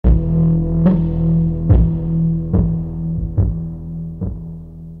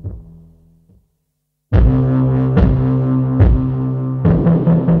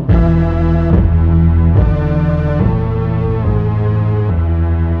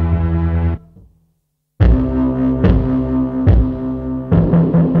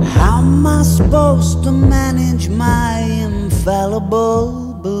supposed to manage my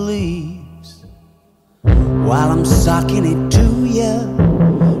infallible beliefs while I'm sucking it to you,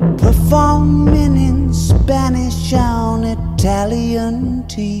 performing in Spanish on Italian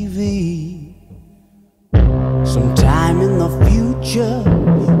TV. Sometime in the future,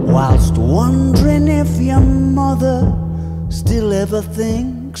 whilst wondering if your mother still ever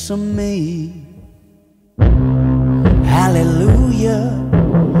thinks of me. Hallelujah,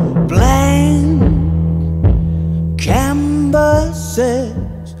 blank canvases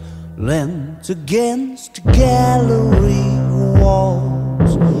lent against gallery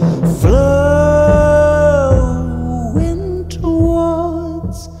walls, flowing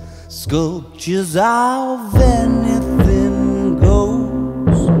towards sculptures of anything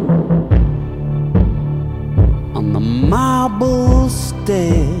goes on the marble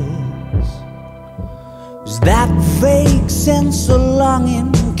stairs. Is that vague sense of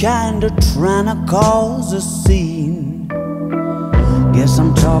longing kinda trying to cause a scene? Guess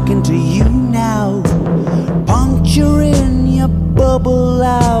I'm talking to you now, puncturing your bubble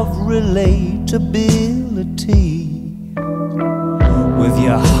of relatability with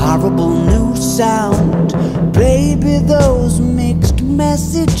your horrible new sound. Baby, those mixed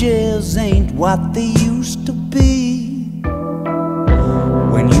messages ain't what they used to be.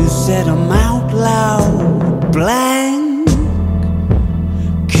 When you said them out loud, blank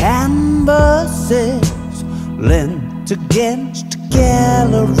canvases lent against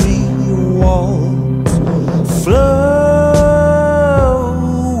gallery walls, flowing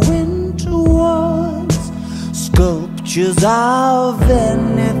towards sculptures of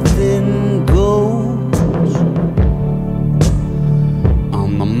anything goes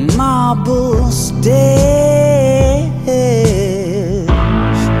on the marble stairs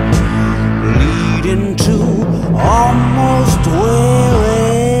leading to almost wherever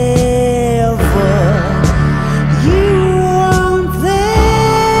you want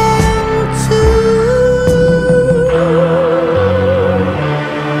them to.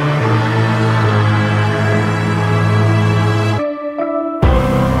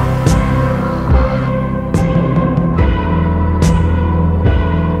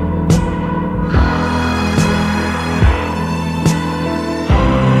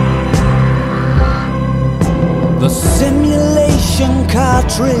 The simulation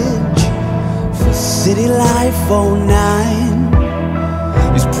cartridge for City Life 09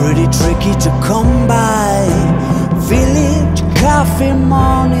 is pretty tricky to come by. Village coffee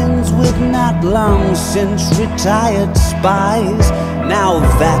mornings with not long since retired spies. Now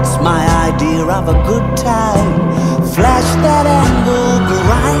that's my idea of a good time. Flash that angle,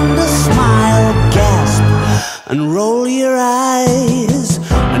 grind a smile, gasp and roll your eyes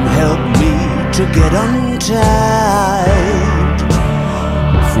and help me to get untied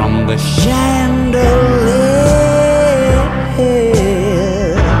from the chandelier.